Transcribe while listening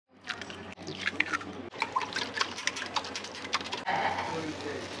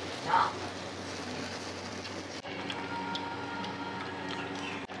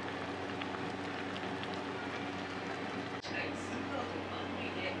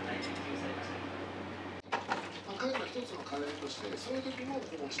彼の一つの課題として、そういう時も落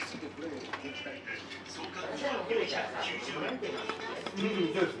ち着いてプレーできたい。そうか。490円。そう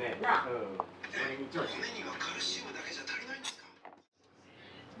ですね。骨にはカルシウムだけじゃ足りないんですか。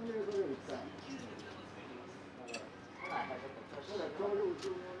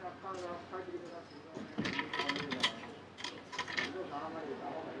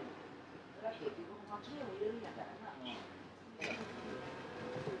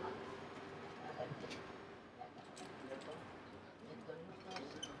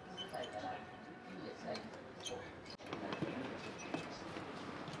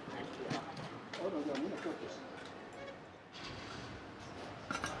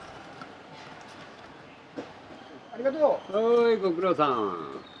ありがとう。はい、ご苦労さん。3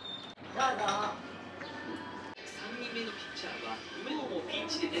人目のピッチャーは梅野もピン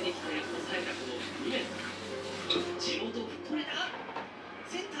チで出てきて抑えたこの梅野。地元取れた。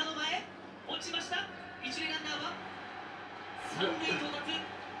センターの前落ちました。一塁ランナーは三塁到達。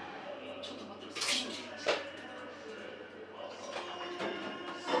ちょっと待ってください。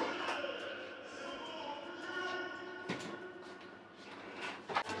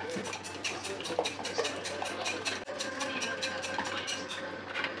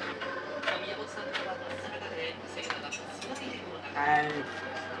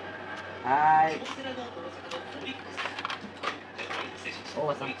はい。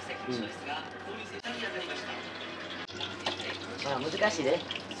大さん。まあ難しいね。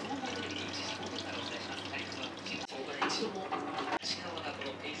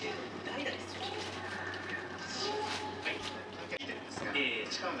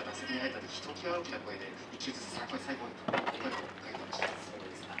力が打席に入った時、ひときわ大きな声で一球ずつ最高に声をかけてました。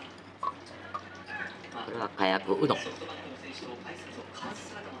これは火薬うどん。ソフトバンクの選手と解説を交わす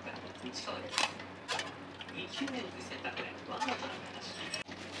姿もあった市川です。2球目の選択でワンアウトの形。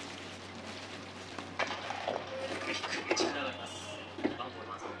低く力があります。バント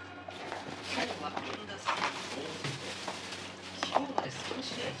のマゾン。今日は4打数ノーヒット。昨日まで少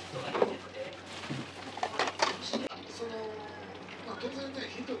しヒットが出てて、その当然ね、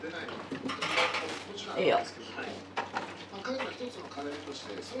ヒット出ないのはもちろんあるんですけど、彼の一つの課題とし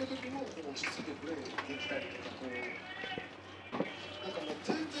て、そういう時も落ち着いてプレーできたりとか、なんかもう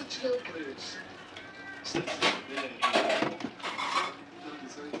全然違うプレーでした。なん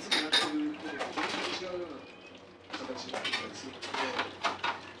でそれいつもやってることが全然違うような形になったりするので、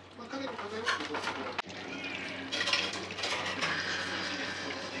彼の課題はどうするか。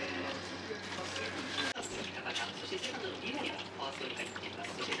そしてセカンドのリラリがファーストに入っていま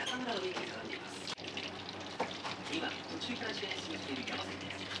す。そして中村のベンチに並んでいます。今、途中から試合に進めている山崎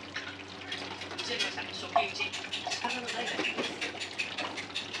です。打ち上げました。初球打ち。下の代打になります。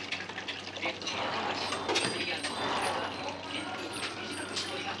レフトの山口、スリーアウト。レフトに短く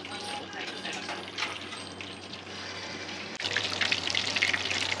絞りが三者凡退に抑えました。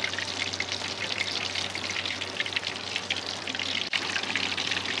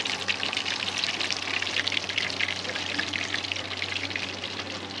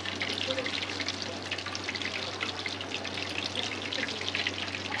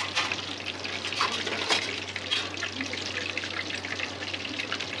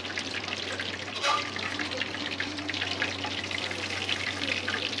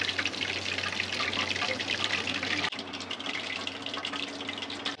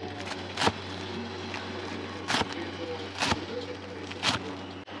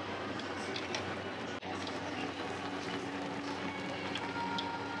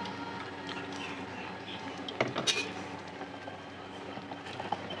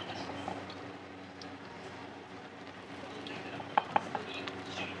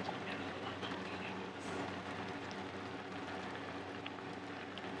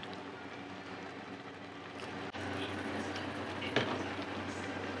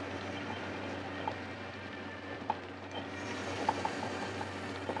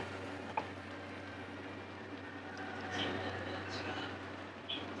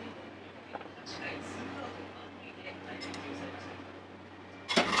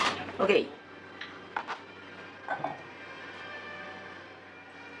オッケー。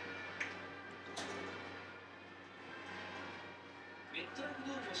メットライフ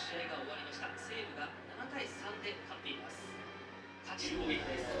ドームの試合が終わりました。西武が7対3で勝っています。勝ち攻撃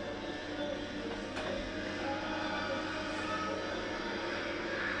です。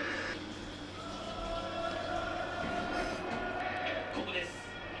ここです。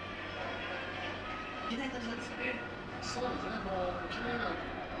いけない感じなんですかね。そうですね、もう気になっ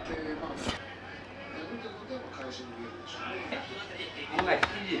て、まあ、やるということは返しに見えるでしょうね。今7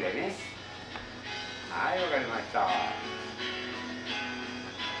時でね。はい、わかりました。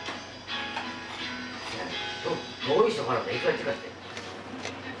どういう人からね、いくら違って。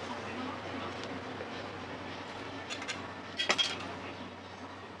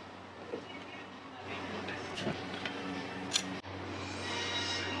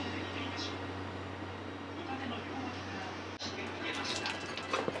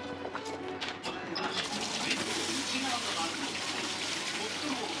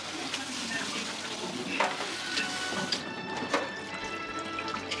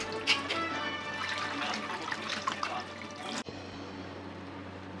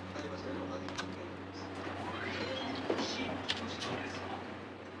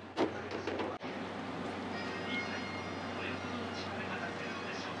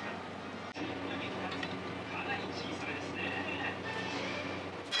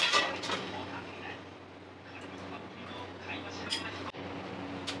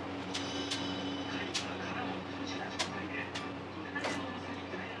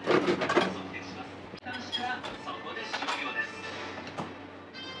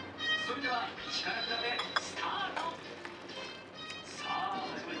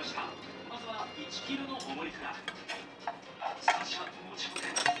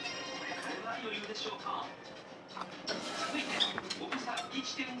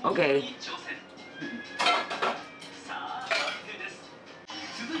オッケー。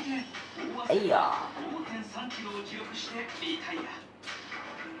いいよ。5.3 キロを記録してリタイア。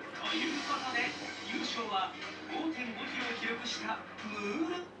ということで優勝は 5.5 キロを記録したムー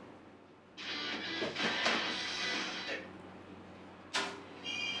ル。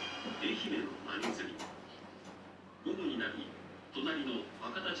愛媛の真鶴。午後になり隣の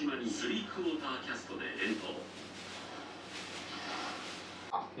若田島に3クォーターキャストで演奏。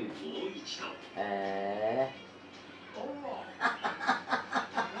もう一度。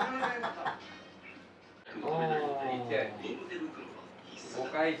お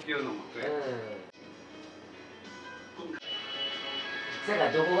会計のもとや。だか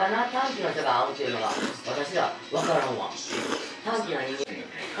らどこがな短期の人が合うっていうのが私ら分からんわ。短期な人間。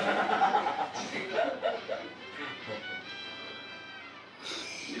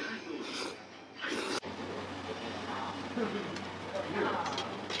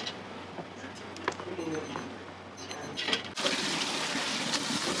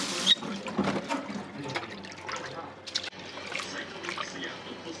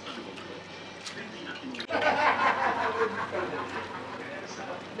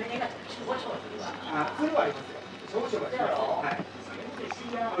あ、それはありますよ。少々はします。はい。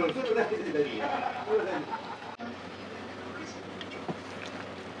それだけで大丈夫。そうですね。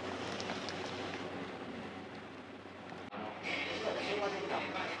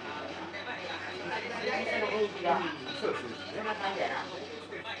そんな感じやな。そう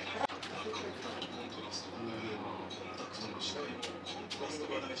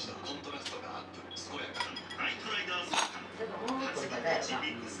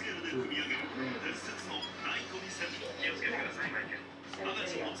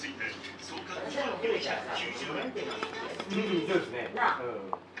ですね。なあ。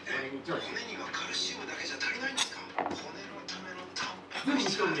骨にはカルシウムだけじゃ足りないんですか？骨のためのタンパク質。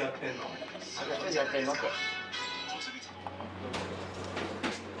一人でやってんの。一人やってんのって。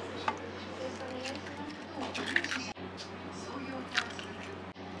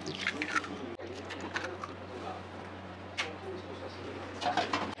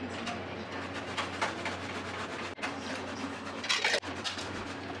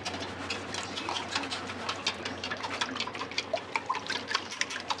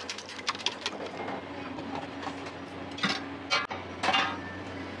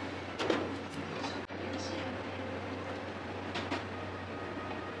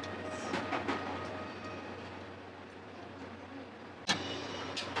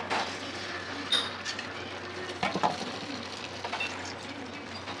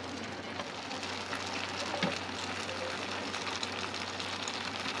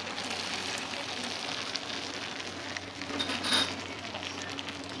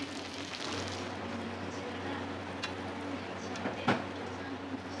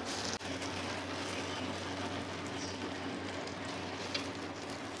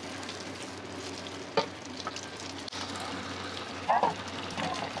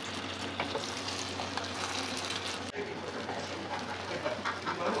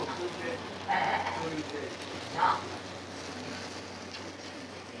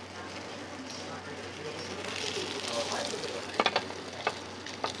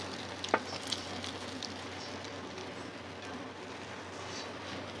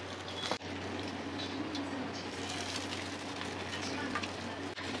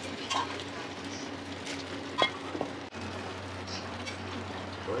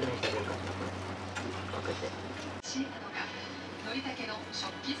これにしてるかかけてシーなのか、のりたけの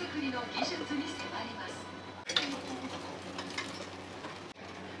食器作りの技術に迫ります。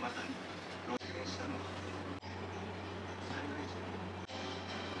まさに露呈したのは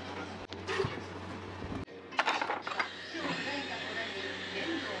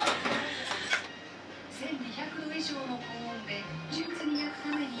1200度以上の高温で均一に焼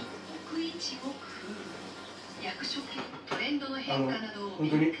くために置一を工夫。役職、トレンドの変化などを本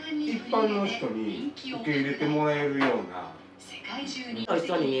当に一般の人に受け入れてもらえるような世界中に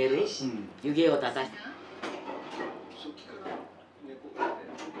人に見える湯気を立たして食器から猫が発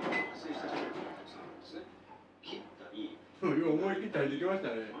生した人がたくさんあるんですね。切ったり、思い切ったりできました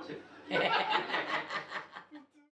ね。